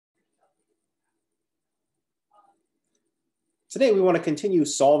Today we want to continue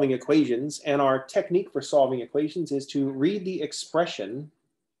solving equations, and our technique for solving equations is to read the expression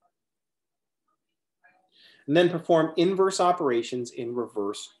and then perform inverse operations in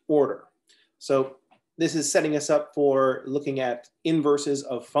reverse order. So this is setting us up for looking at inverses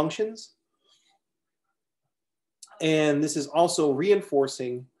of functions. And this is also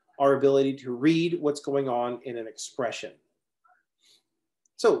reinforcing our ability to read what's going on in an expression.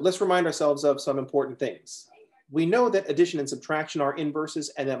 So let's remind ourselves of some important things. We know that addition and subtraction are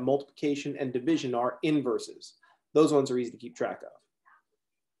inverses and that multiplication and division are inverses. Those ones are easy to keep track of.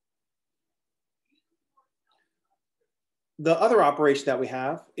 The other operation that we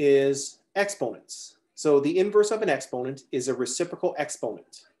have is exponents. So the inverse of an exponent is a reciprocal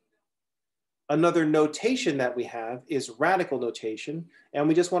exponent. Another notation that we have is radical notation, and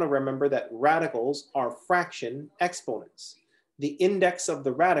we just want to remember that radicals are fraction exponents. The index of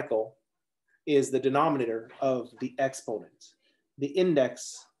the radical is the denominator of the exponent. The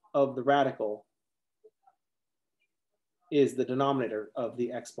index of the radical is the denominator of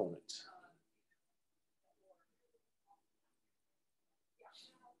the exponent.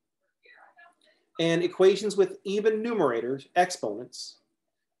 And equations with even numerators, exponents,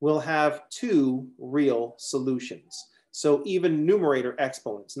 will have two real solutions. So even numerator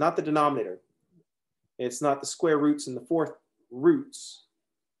exponents, not the denominator. It's not the square roots and the fourth roots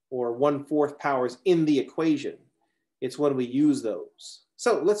or 1/4 powers in the equation. It's when we use those.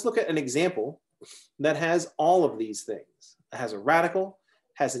 So let's look at an example that has all of these things. It has a radical,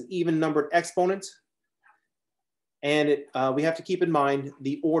 has an even numbered exponent, and we have to keep in mind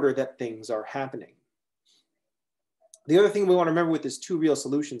the order that things are happening. The other thing we want to remember with these two real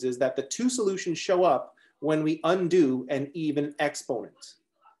solutions is that the two solutions show up when we undo an even exponent.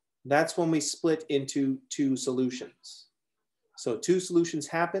 That's when we split into two solutions. So two solutions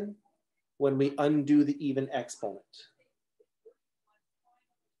happen when we undo the even exponent.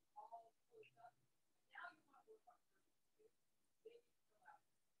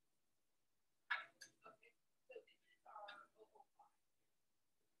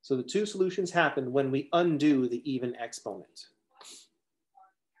 So the two solutions happen when we undo the even exponent.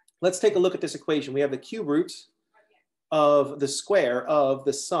 Let's take a look at this equation. We have the cube roots of the square of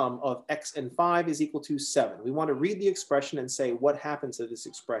the sum of x and 5 is equal to 7. We want to read the expression and say what happens to this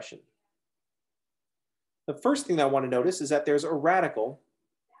expression. The first thing that I want to notice is that there's a radical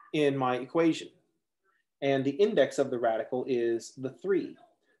in my equation, and the index of the radical is the 3.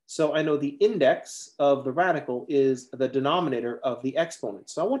 So I know the index of the radical is the denominator of the exponent.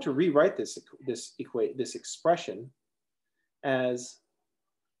 So I want to rewrite this expression as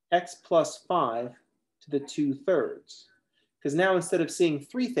x plus 5 to the 2/3. Because now instead of seeing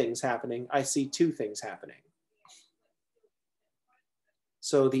 3 things happening, I see 2 things happening.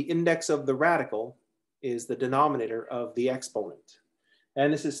 So the index of the radical is the denominator of the exponent.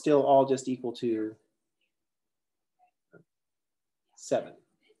 And this is still all just equal to 7.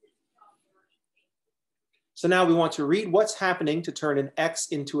 So now we want to read what's happening to turn an x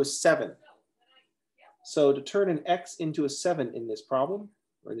into a 7. So to turn an x into a 7 in this problem,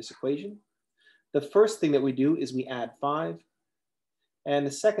 or this equation, the first thing that we do is we add 5. And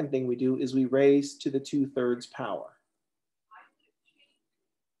the second thing we do is we raise to the 2/3 power.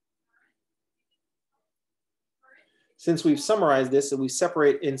 Since we've summarized this and we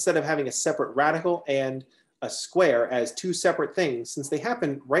separate, instead of having a separate radical and a square as two separate things, since they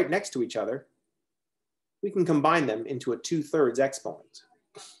happen right next to each other, we can combine them into a 2/3 exponent.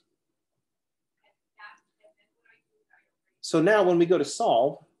 So now when we go to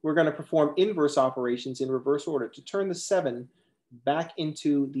solve, we're going to perform inverse operations in reverse order to turn the 7 back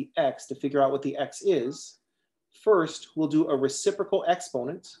into the x to figure out what the x is. First, we'll do a reciprocal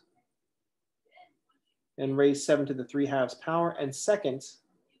exponent and raise 7 to the 3/2 power. And second,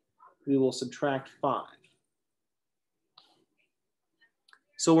 we will subtract 5.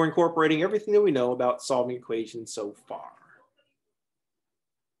 So we're incorporating everything that we know about solving equations so far.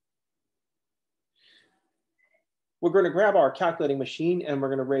 We're going to grab our calculating machine and we're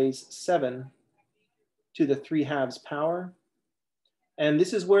going to raise 7 to the 3/2 power. And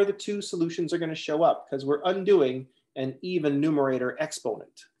this is where the two solutions are going to show up because we're undoing an even numerator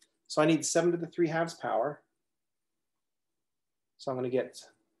exponent. So I need 7 to the 3/2 power. So I'm going to get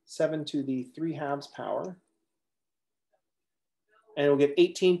 7 to the 3/2 power. And we'll get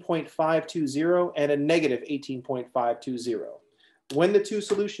 18.520 and a negative 18.520. When the two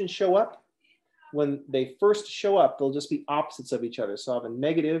solutions show up, when they first show up, they'll just be opposites of each other. So I'll have a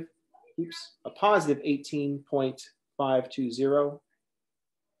positive 18.520,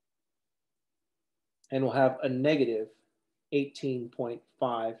 and we'll have a negative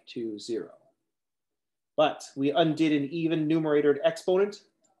 18.520. But we undid an even numerator exponent,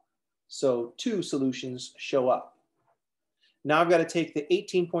 so 2 solutions show up. Now I've got to take the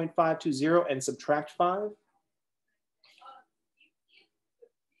 18.520 and subtract 5.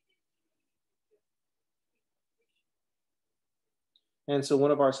 And so one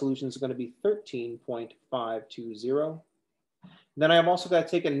of our solutions is going to be 13.520. Then I've also got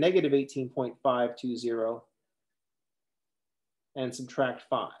to take a negative 18.520 and subtract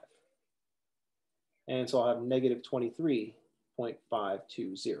 5. And so I'll have negative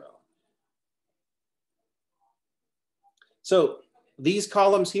 23.520. So these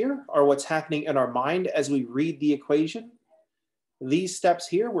columns here are what's happening in our mind as we read the equation. These steps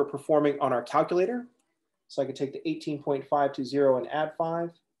here we're performing on our calculator. So I could take the 18.520 and add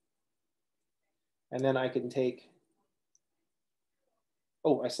 5. And then I can take,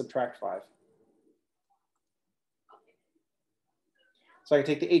 I subtract 5. So I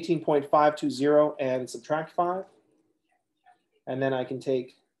can take the 18.520 and subtract 5. And then I can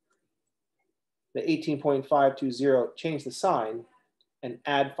take the 18.520, change the sign, and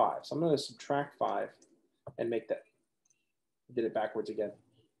add 5. So I'm going to subtract 5 and make that. I did it backwards again.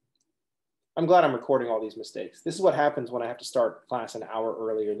 I'm glad I'm recording all these mistakes. This is what happens when I have to start class an hour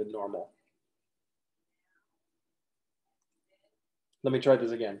earlier than normal. Let me try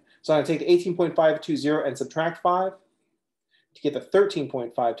this again. So I'm going to take the 18.520 and subtract 5 to get the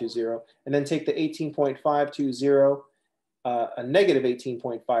 13.520, and then take the 18.520, a negative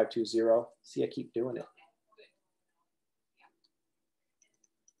 18.520. See, I keep doing it.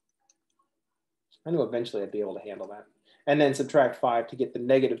 I knew eventually I'd be able to handle that. And then subtract 5 to get the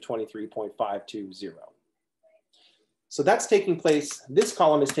negative 23.520. So that's taking place, this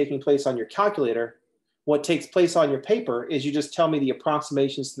column is taking place on your calculator. What takes place on your paper is you just tell me the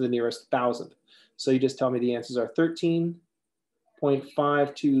approximations to the nearest thousand. So you just tell me the answers are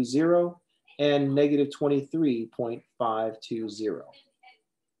 13.520 and negative 23.520.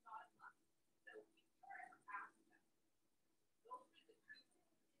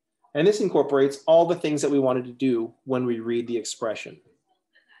 And this incorporates all the things that we wanted to do when we read the expression.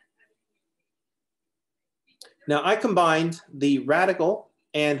 Now I combined the radical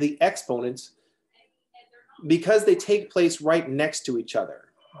and the exponents because they take place right next to each other.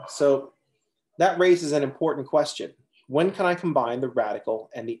 So that raises an important question. When can I combine the radical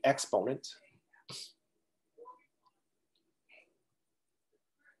and the exponent?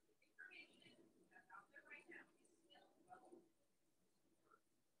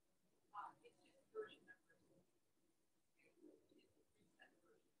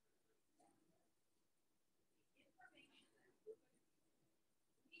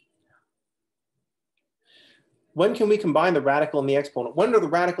 When can we combine the radical and the exponent? When are the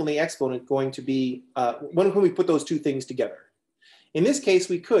radical and the exponent going to be, when can we put those two things together? In this case,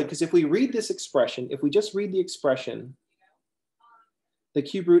 we could, because if we read this expression, if we just read the expression, the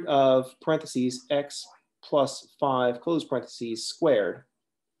cube root of parentheses x plus 5 close parentheses squared,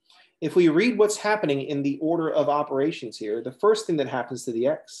 if we read what's happening in the order of operations here, the first thing that happens to the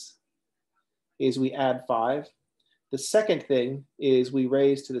x is we add 5. The second thing is we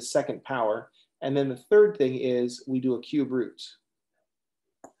raise to the second power. And then the third thing is we do a cube root.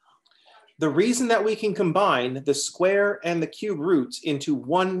 The reason that we can combine the square and the cube roots into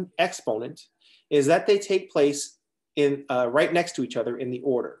one exponent is that they take place in right next to each other in the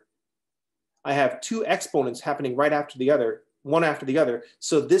order. I have two exponents happening right after the other, one after the other.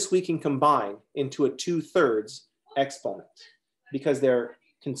 So this we can combine into a 2/3 exponent because they're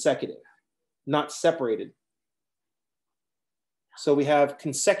consecutive, not separated. So we have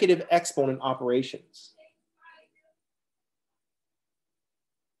consecutive exponent operations.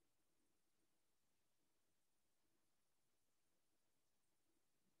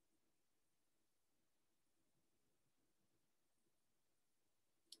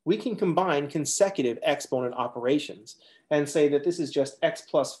 We can combine consecutive exponent operations and say that this is just x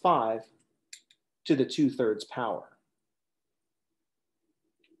plus 5 to the 2/3 power.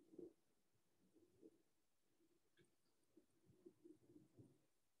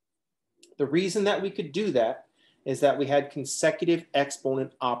 The reason that we could do that is that we had consecutive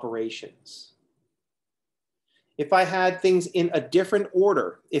exponent operations. If I had things in a different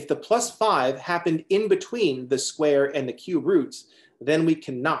order, if the plus 5 happened in between the square and the cube roots, then we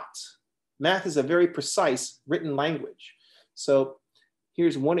cannot. Math is a very precise written language. So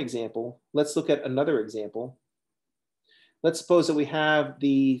here's one example. Let's look at another example. Let's suppose that we have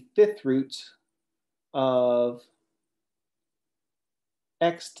the 5th root of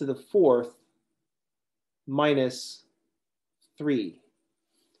x to the 4th minus 3.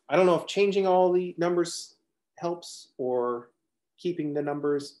 I don't know if changing all the numbers helps or keeping the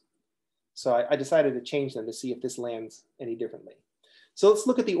numbers. So I decided to change them to see if this lands any differently. So let's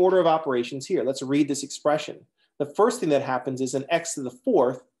look at the order of operations here. Let's read this expression. The first thing that happens is an x to the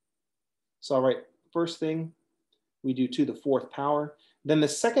fourth. So I'll write first thing, we do to the fourth power. Then the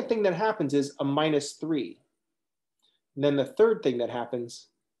second thing that happens is a -3. And then the third thing that happens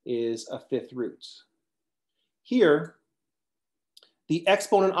is a fifth roots. Here, the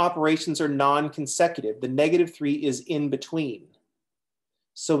exponent operations are non-consecutive. The -3 is in between.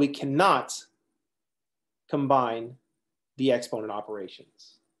 So we cannot combine the exponent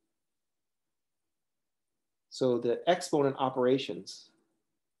operations. So the exponent operations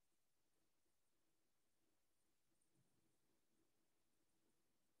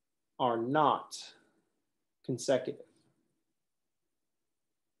are not consecutive.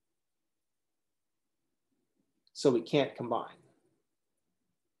 So we can't combine.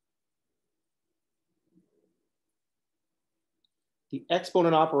 The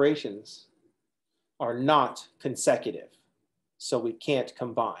exponent operations are not consecutive, so we can't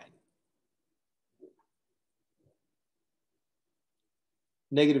combine.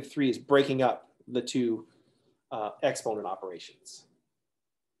 -3 is breaking up the two exponent operations.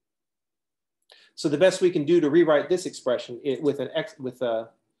 So the best we can do to rewrite this expression if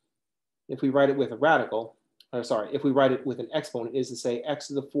we write it with a radical, if we write it with an exponent, is to say x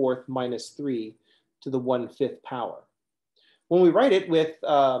to the fourth minus 3 to the 1/5 power. When we write it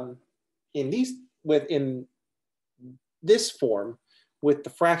in this form with the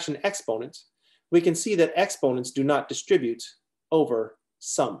fraction exponent, we can see that exponents do not distribute over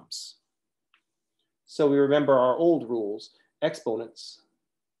sums. So we remember our old rules. Exponents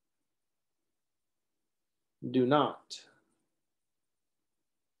do not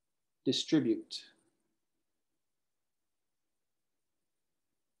distribute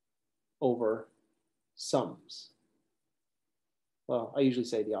over sums. Well, I usually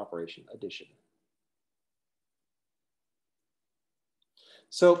say the operation addition.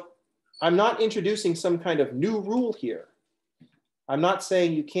 So I'm not introducing some kind of new rule here. I'm not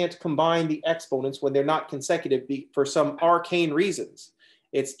saying you can't combine the exponents when they're not consecutive for some arcane reasons.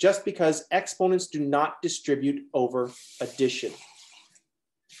 It's just because exponents do not distribute over addition.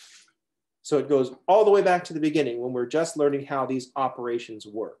 So it goes all the way back to the beginning when we're just learning how these operations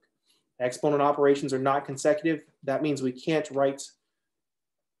work. Exponent operations are not consecutive. That means we can't write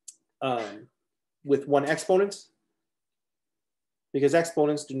with one exponent because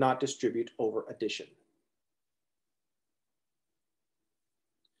exponents do not distribute over addition.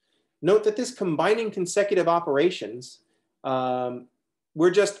 Note that this combining consecutive operations,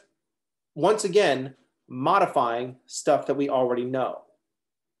 we're just, once again, modifying stuff that we already know.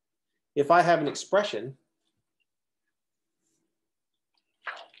 If I have an expression,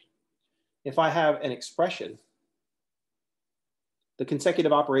 the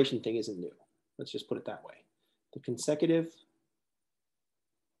consecutive operation thing isn't new. Let's just put it that way. The consecutive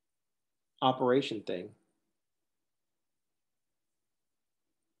operation thing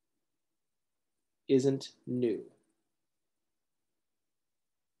isn't new.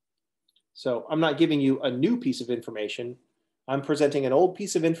 So I'm not giving you a new piece of information. I'm presenting an old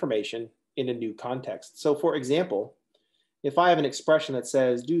piece of information in a new context. So for example, if I have an expression that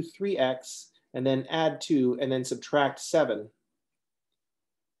says do 3x and then add 2 and then subtract 7,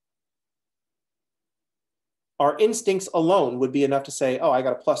 our instincts alone would be enough to say, oh, I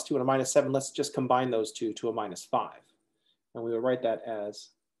got a +2 and a -7. Let's just combine those two to a -5. And we would write that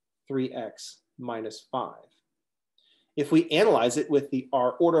as 3x minus 5. If we analyze it with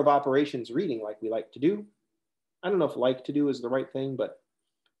our order of operations reading like we like to do, I don't know if like to do is the right thing, but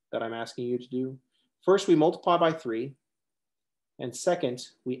that I'm asking you to do. First, we multiply by 3. And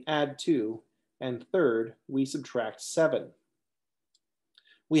second, we add 2. And third, we subtract 7.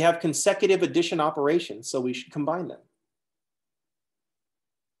 We have consecutive addition operations, so we should combine them.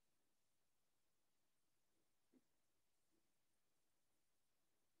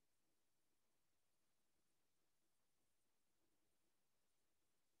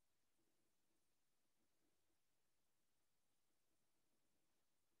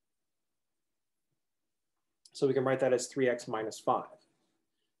 So we can write that as 3x minus 5.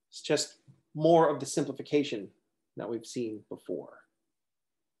 It's just more of the simplification that we've seen before.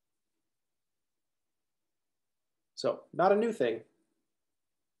 So not a new thing,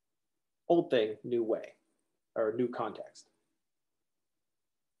 old thing, new way, or new context.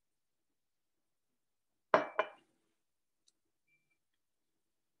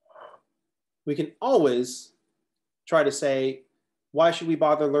 We can always try to say, why should we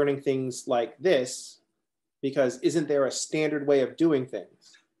bother learning things like this? Because isn't there a standard way of doing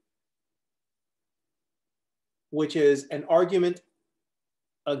things? Which is an argument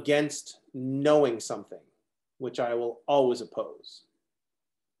against knowing something, which I will always oppose,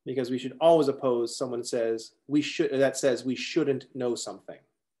 because we should always oppose someone says we should, that says we shouldn't know something.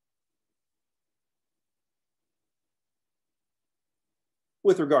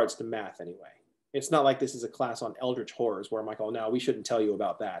 With regards to math anyway. It's not like this is a class on eldritch horrors where I'm like, oh no, we shouldn't tell you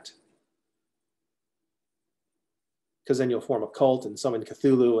about that. Because then you'll form a cult and summon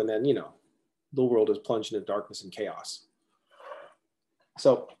Cthulhu, and then, you know, the world is plunged into darkness and chaos.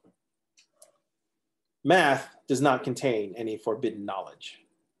 So math does not contain any forbidden knowledge.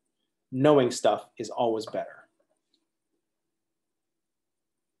 Knowing stuff is always better.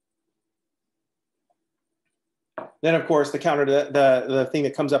 Then, of course, the counter to the thing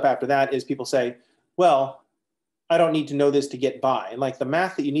that comes up after that is people say, well, I don't need to know this to get by. And like the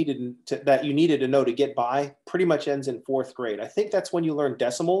math that you needed to know to get by pretty much ends in 4th grade. I think that's when you learn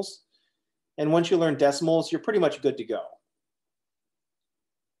decimals. And once you learn decimals, you're pretty much good to go.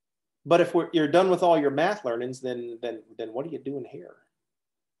 But if you're done with all your math learnings, then what are you doing here?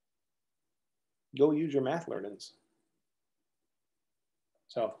 Go use your math learnings.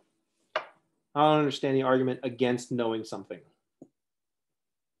 So I don't understand the argument against knowing something. You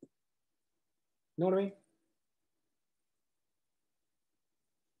know what I mean?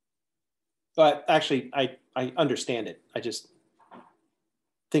 But actually, I understand it. I just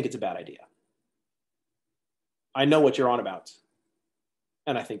think it's a bad idea. I know what you're on about,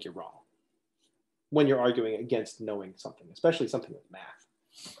 and I think you're wrong when you're arguing against knowing something, especially something with math.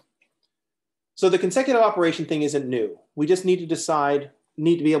 So the consecutive operation thing isn't new. We just need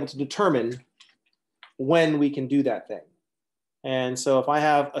to be able to determine when we can do that thing. And so if I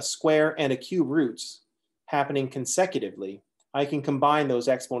have a square and a cube roots happening consecutively, I can combine those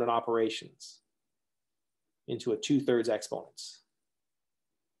exponent operations into a 2/3 exponents.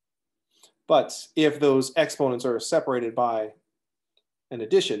 But if those exponents are separated by an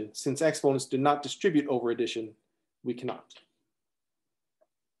addition, since exponents do not distribute over addition, we cannot.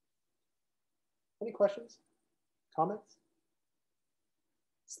 Any questions? Comments?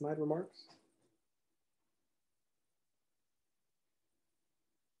 Snide remarks?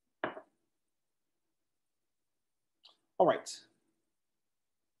 All right.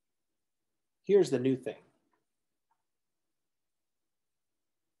 Here's the new thing.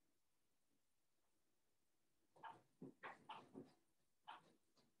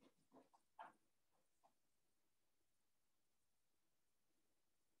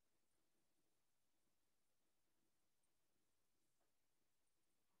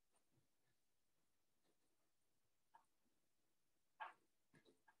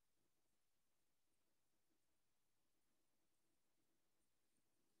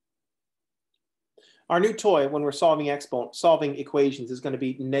 Our new toy when we're solving equations is going to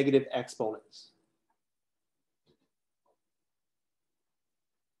be negative exponents.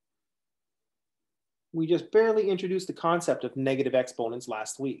 We just barely introduced the concept of negative exponents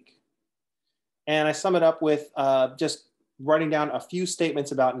last week. And I sum it up with just writing down a few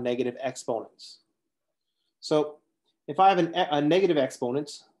statements about negative exponents. So if I have a negative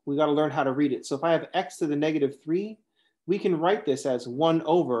exponent, we got to learn how to read it. So if I have x to the -3, we can write this as 1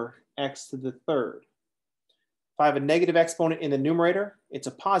 over x to the 3rd. If I have a negative exponent in the numerator, it's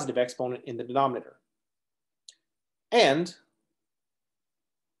a positive exponent in the denominator. And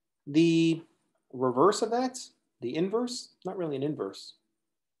the reverse of that, the inverse, not really an inverse,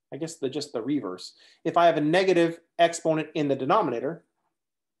 I guess just the reverse. If I have a negative exponent in the denominator,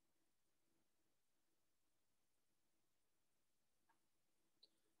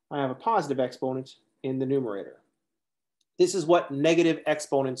 I have a positive exponent in the numerator. This is what negative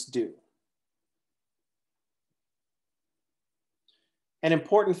exponents do. An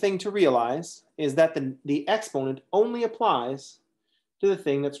important thing to realize is that the exponent only applies to the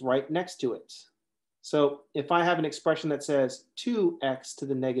thing that's right next to it. So if I have an expression that says 2x to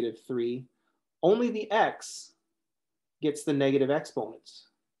the -3, only the x gets the negative exponents.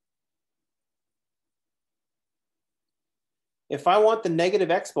 If I want the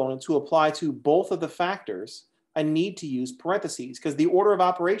negative exponent to apply to both of the factors, I need to use parentheses because the order of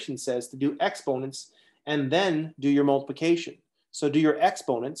operations says to do exponents and then do your multiplication. So do your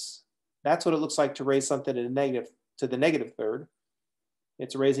exponents. That's what it looks like to raise something to the -3rd.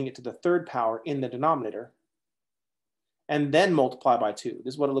 It's raising it to the 3rd power in the denominator. And then multiply by 2.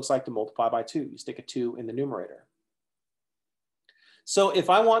 This is what it looks like to multiply by 2. You stick a 2 in the numerator. So if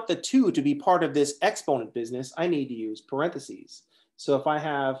I want the 2 to be part of this exponent business, I need to use parentheses. So if I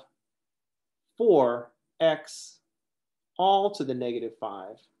have 4x all to the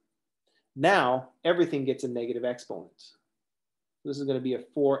 -5, now everything gets a negative exponent. This is going to be a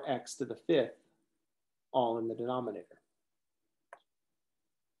 4x to the 5th all in the denominator.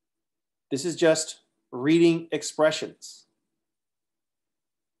 This is just reading expressions.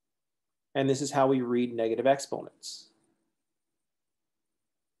 And this is how we read negative exponents.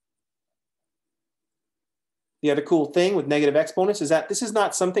 The other cool thing with negative exponents is that this is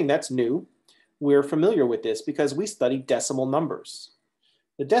not something that's new. We're familiar with this because we study decimal numbers.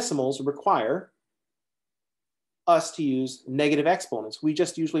 The decimals require us to use negative exponents. We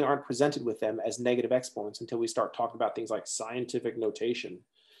just usually aren't presented with them as negative exponents until we start talking about things like scientific notation.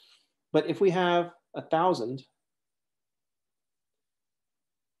 But if we have 1,000,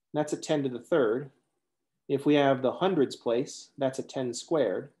 that's a 10 to the third. If we have the hundreds place, that's a 10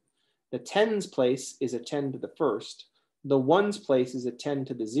 squared. The tens place is a 10 to the first. The ones place is a 10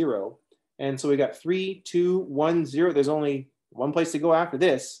 to the 0. And so we got 3, 2, 1, 0. There's only one place to go after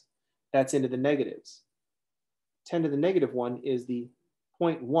this. That's into the negatives. 10 to the negative 1 is the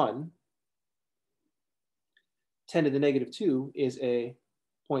 0.1. 10 to the negative 2 is a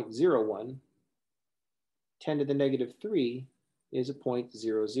 0.01. 10 to the negative 3 is a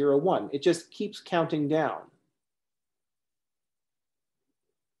 0.001. It just keeps counting down.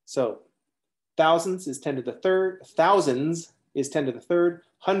 So thousands is 10 to the third, thousands is 10 to the third,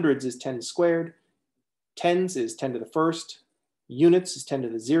 hundreds is 10 squared, tens is 10 to the first, units is 10 to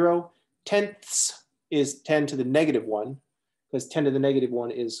the 0, tenths is 10 to the negative 1, because 10 to the negative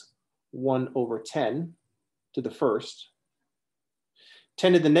 1 is 1 over 10 to the first.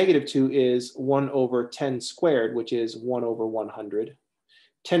 10 to the negative 2 is 1 over 10 squared, which is 1 over 100.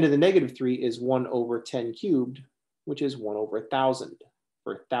 10 to the negative 3 is 1 over 10 cubed, which is 1 over 1,000,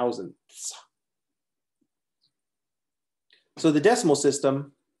 or thousandths. So the decimal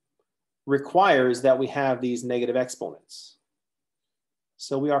system requires that we have these negative exponents.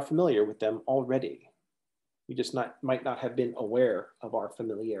 So we are familiar with them already. We just might not have been aware of our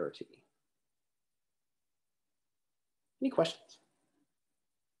familiarity. Any questions?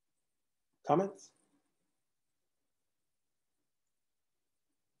 Comments?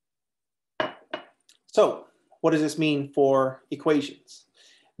 So what does this mean for equations?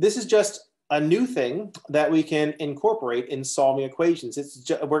 This is just a new thing that we can incorporate in solving equations.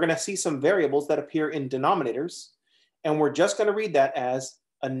 We're going to see some variables that appear in denominators, and we're just going to read that as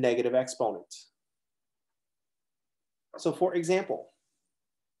a negative exponent. So for example,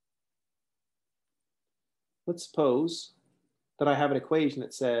 let's suppose that I have an equation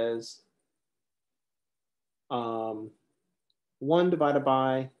that says 1 divided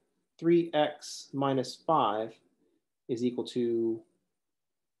by 3x minus 5 is equal to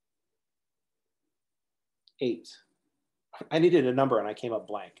 8. I needed a number and I came up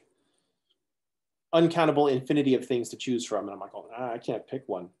blank. Uncountable infinity of things to choose from. And I'm like, oh, I can't pick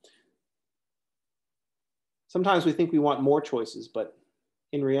one. Sometimes we think we want more choices, but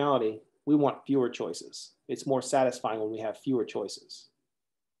in reality, we want fewer choices. It's more satisfying when we have fewer choices.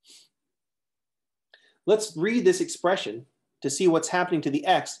 Let's read this expression to see what's happening to the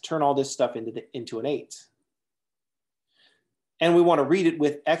x to turn all this stuff into an 8. And we want to read it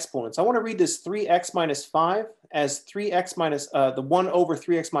with exponents. I want to read this 3x minus 5 as 3x minus the 1 over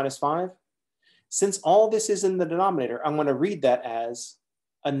 3x minus 5. Since all this is in the denominator, I'm going to read that as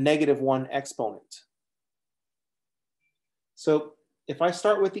a -1 exponent. So if I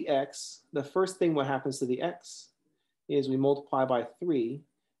start with the x, the first thing what happens to the x is we multiply by 3,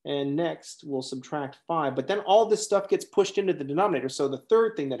 and next we'll subtract 5. But then all this stuff gets pushed into the denominator. So the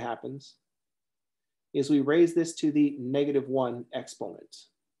third thing that happens is we raise this to the -1 exponent.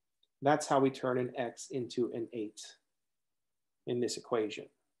 That's how we turn an x into an 8 in this equation.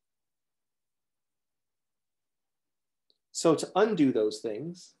 So to undo those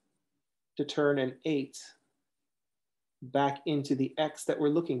things, to turn an 8 back into the x that we're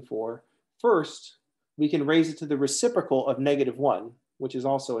looking for, first, we can raise it to the reciprocal of -1, which is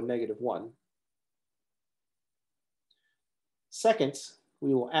also a -1. Second,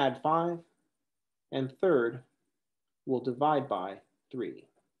 we will add 5. And third, we'll divide by 3.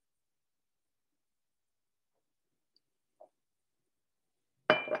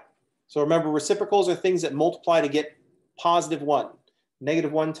 So remember, reciprocals are things that multiply to get +1.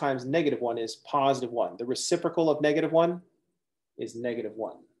 -1 times -1 is +1. The reciprocal of -1 is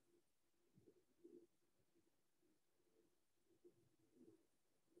 -1.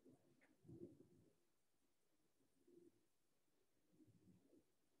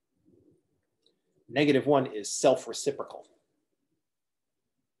 -1 is self-reciprocal.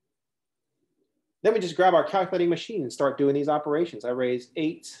 Then we just grab our calculating machine and start doing these operations. I raise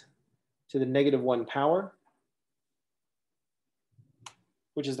 8 to the -1 power,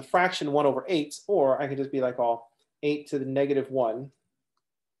 which is the fraction 1 over 8, or I could just be like 8 to the -1,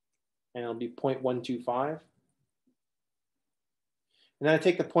 and it'll be 0.125. And then I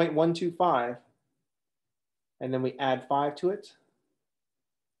take the 0.125 and then we add 5 to it.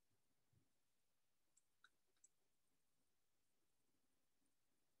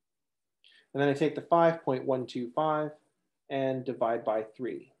 And then I take the 5.125 and divide by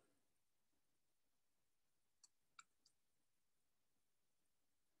 3.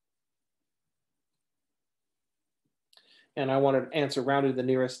 And I want to answer rounded to the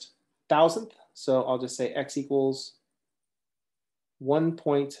nearest thousandth. So I'll just say x equals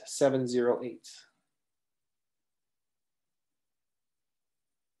 1.708.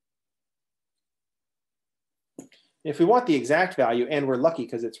 If we want the exact value, and we're lucky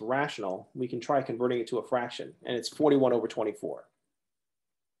because it's rational, we can try converting it to a fraction, and it's 41/24.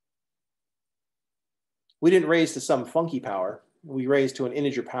 We didn't raise to some funky power. We raised to an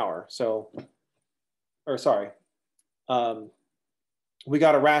integer power. So, or sorry, we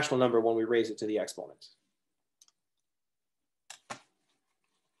got a rational number when we raise it to the exponent.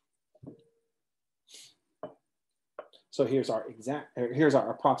 So here's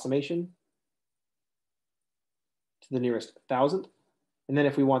our approximation to the nearest thousandth. And then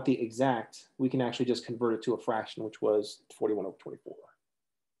if we want the exact, we can actually just convert it to a fraction, which was 41/24.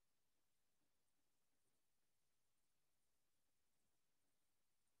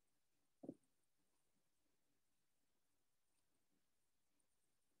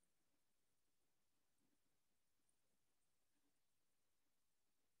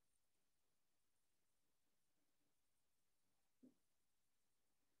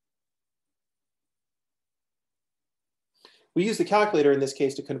 We use the calculator in this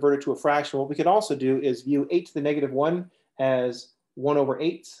case to convert it to a fraction. What we could also do is view 8 to the negative 1 as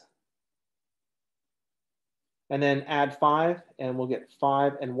 1/8. And then add 5, and we'll get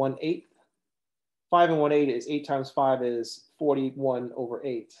 5 1/8. 5 1/8 is 8 times 5 is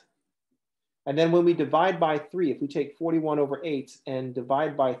 41/8. And then when we divide by 3, if we take 41/8 and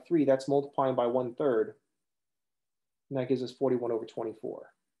divide by 3, that's multiplying by 1/3. And that gives us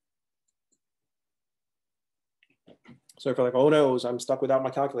 41/24. So if you're like, oh no, I'm stuck without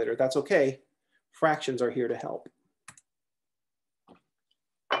my calculator, that's okay. Fractions are here to help.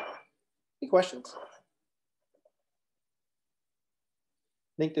 Any questions? I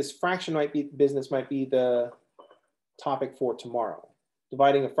think this fraction business might be the topic for tomorrow.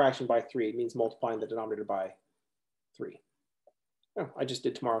 Dividing a fraction by 3 means multiplying the denominator by 3. Oh, I just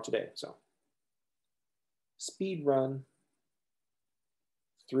did tomorrow today, so. Speed run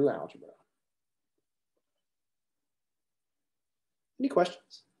through algebra. Any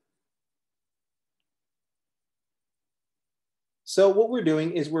questions? So what we're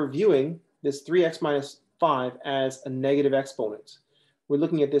doing is we're viewing this 3x minus 5 as a negative exponent. We're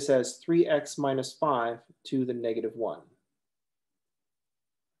looking at this as 3x minus 5 to the negative 1.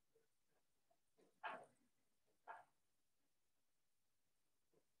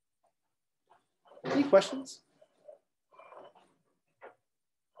 Any questions?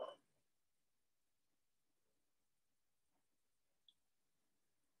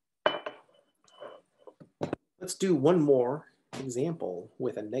 Let's do one more example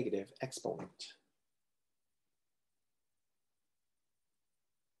with a negative exponent.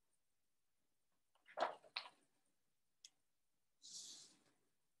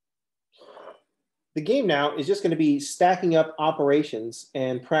 The game now is just going to be stacking up operations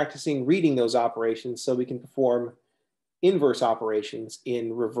and practicing reading those operations so we can perform inverse operations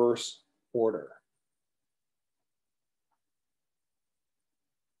in reverse order.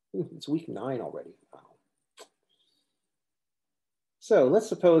 It's week 9 already. Wow. So let's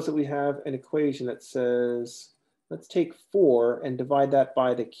suppose that we have an equation that says, let's take 4 and divide that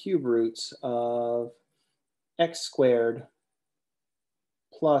by the cube roots of x squared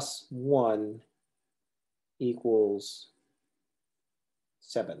plus 1 equals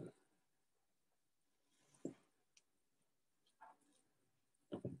 7.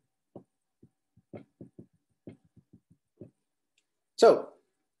 So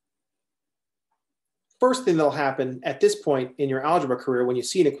first thing that'll happen at this point in your algebra career when you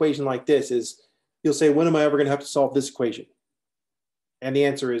see an equation like this is you'll say, when am I ever going to have to solve this equation? And the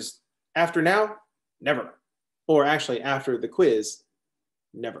answer is after now, never. Or actually after the quiz,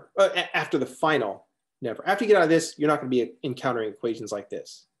 never. After the final, never. After you get out of this, you're not going to be encountering equations like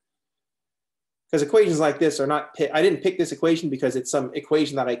this. Because equations like this are not, I didn't pick this equation because it's some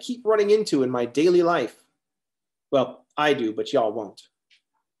equation that I keep running into in my daily life. Well, I do, but y'all won't.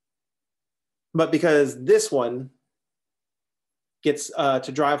 But because this one gets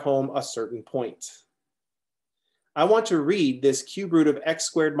to drive home a certain point. I want to read this cube root of x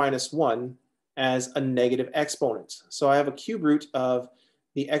squared minus 1 as a negative exponent. So I have a cube root of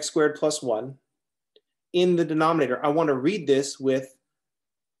the x squared plus 1. In the denominator, I want to read this with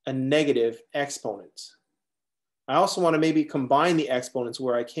a negative exponent. I also want to maybe combine the exponents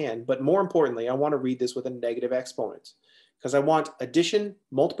where I can, but more importantly, I want to read this with a negative exponent because I want addition,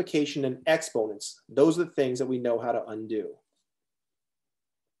 multiplication, and exponents. Those are the things that we know how to undo.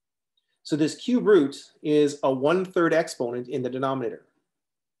 So this cube root is a 1/3 exponent in the denominator.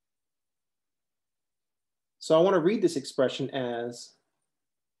 So I want to read this expression as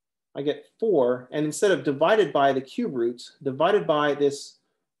I get 4, and instead of divided by the cube roots, divided by this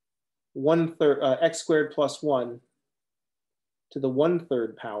 1/3 x squared plus 1 to the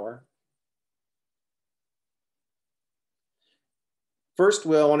 1/3 power. First,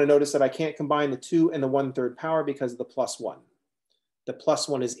 we'll want to notice that I can't combine the 2 and the 1/3 power because of the plus 1. The plus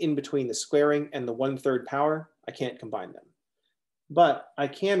 1 is in between the squaring and the 1/3 power. I can't combine them. But I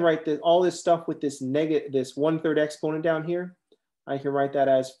can write all this stuff with this 1/3 exponent down here. I can write that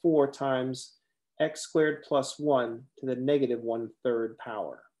as 4 times x squared plus 1 to the negative 1/3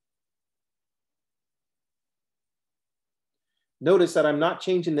 power. Notice that I'm not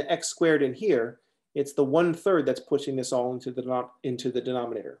changing the x squared in here. It's the 1/3 that's pushing this all into the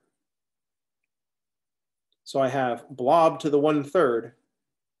denominator. So I have blob to the 1/3.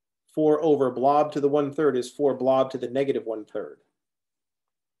 4 over blob to the 1/3 is 4 blob to the negative 1/3.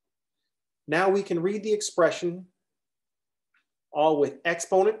 Now we can read the expression all with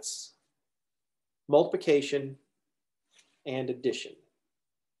exponents, multiplication, and addition.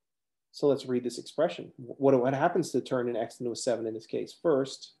 So let's read this expression. What happens to turn an x into a 7 in this case?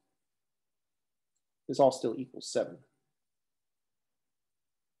 First, this all still equals 7.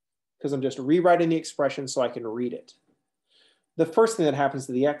 Because I'm just rewriting the expression so I can read it. The first thing that happens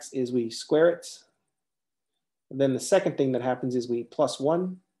to the x is we square it. And then the second thing that happens is we plus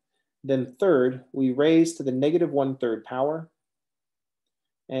 1. Then third, we raise to the negative 1/3 power.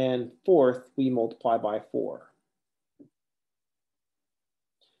 And fourth, we multiply by 4.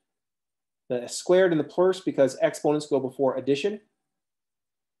 The squared and the plus because exponents go before addition.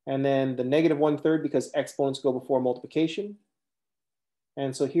 And then the negative 1/3 because exponents go before multiplication.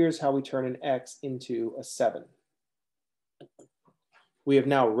 And so here's how we turn an x into a 7. We have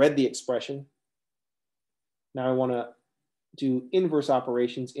now read the expression. Now I want to do inverse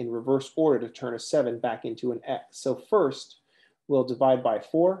operations in reverse order to turn a 7 back into an x. So first, we'll divide by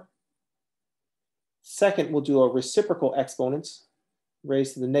 4. Second, we'll do a reciprocal exponents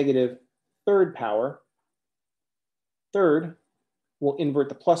raised to the negative 1/3 power. Third, we'll invert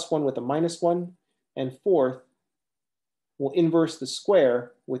the plus 1 with a minus 1. And fourth, we'll inverse the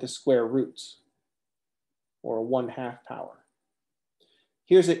square with a square root, or a 1/2 power.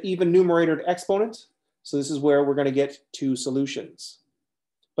 Here's an even numerator exponent. So this is where we're going to get 2 solutions.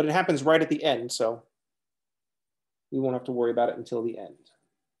 But it happens right at the end, so we won't have to worry about it until the end.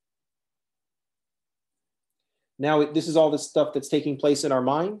 Now, this is all the stuff that's taking place in our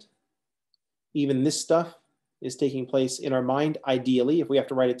mind. Even this stuff is taking place in our mind, ideally. If we have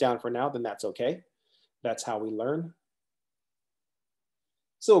to write it down for now, then that's okay. That's how we learn.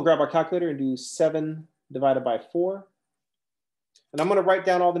 So we'll grab our calculator and do 7 divided by 4. And I'm going to write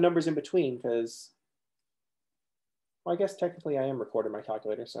down all the numbers in between because, well, I guess technically I am recording my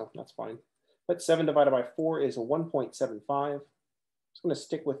calculator, so that's fine. But 7 divided by 4 is a 1.75. I'm just going to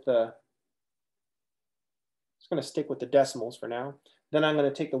stick with the decimals for now. Then I'm going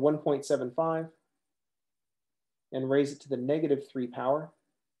to take the 1.75 and raise it to the negative 3 power.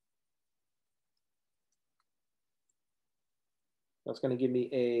 That's going to give me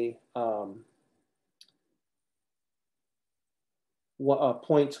a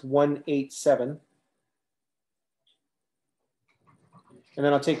 0.187. And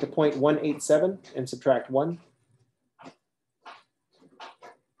then I'll take the 0.187 and subtract 1.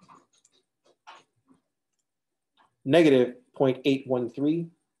 Negative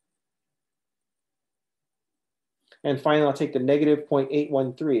 0.813. And finally, I'll take the negative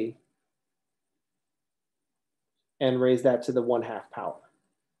 0.813 and raise that to the 1/2 power.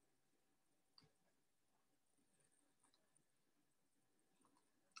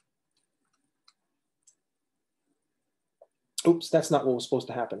 Oops, that's not what was supposed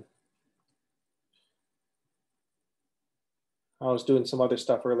to happen. I was doing some other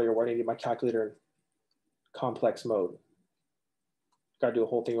stuff earlier where I needed my calculator in complex mode. Got to do the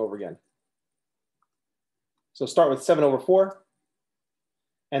whole thing over again. So start with 7 over 4,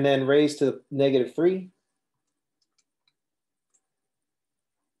 and then raise to the negative 3,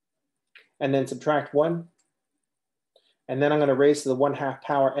 and then subtract 1, and then I'm going to raise to the 1/2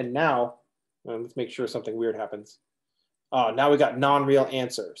 power, and now, let's make sure something weird happens. Now we got non-real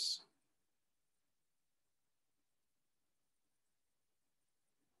answers.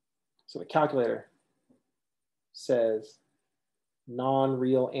 So the calculator says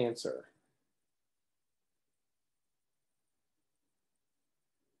non-real answer.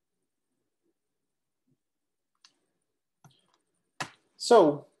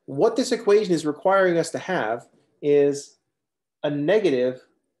 So what this equation is requiring us to have is a negative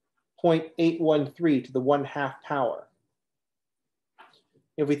 0.813 to the 1/2 power.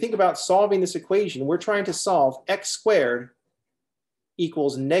 If we think about solving this equation, we're trying to solve x squared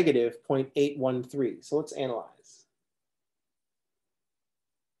equals negative 0.813. So let's analyze.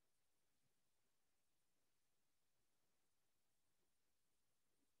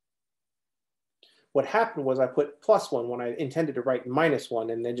 What happened was I put +1 when I intended to write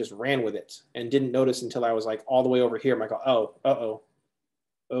 -1 and then just ran with it and didn't notice until I was like all the way over here. I'm like, oh, uh-oh.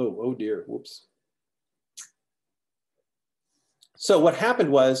 Oh dear, whoops. So what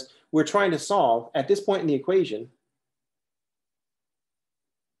happened was we're trying to solve at this point in the equation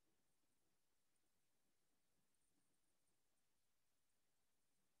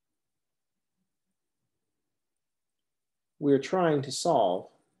we're trying to solve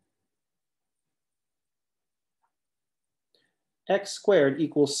x squared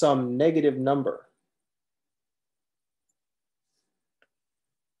equals some negative number.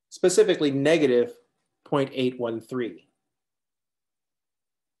 Specifically negative 0.813.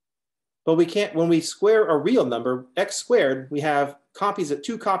 But we can't, when we square a real number, x squared, we have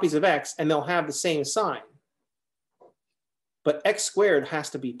two copies of x and they'll have the same sign. But x squared has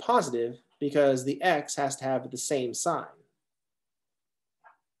to be positive because the x has to have the same sign.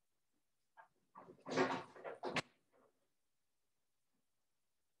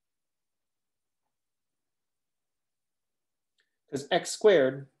 Because x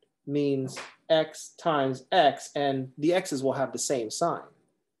squared means x times x, and the x's will have the same sign.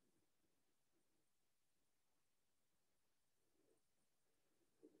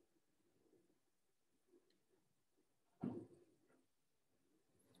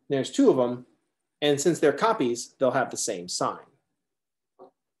 There's two of them, and since they're copies, they'll have the same sign.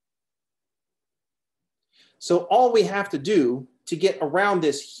 So all we have to do to get around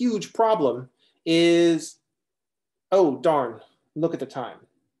this huge problem is, oh darn, look at the time.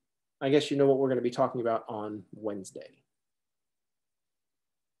 I guess you know what we're going to be talking about on Wednesday.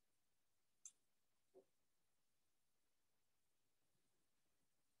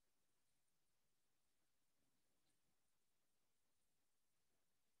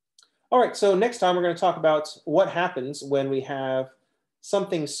 All right, so next time we're going to talk about what happens when we have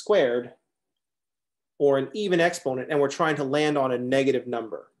something squared or an even exponent and we're trying to land on a negative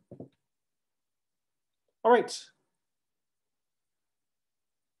number. All right.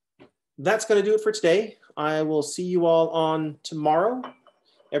 That's going to do it for today. I will see you all on tomorrow.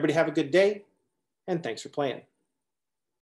 Everybody have a good day, and thanks for playing.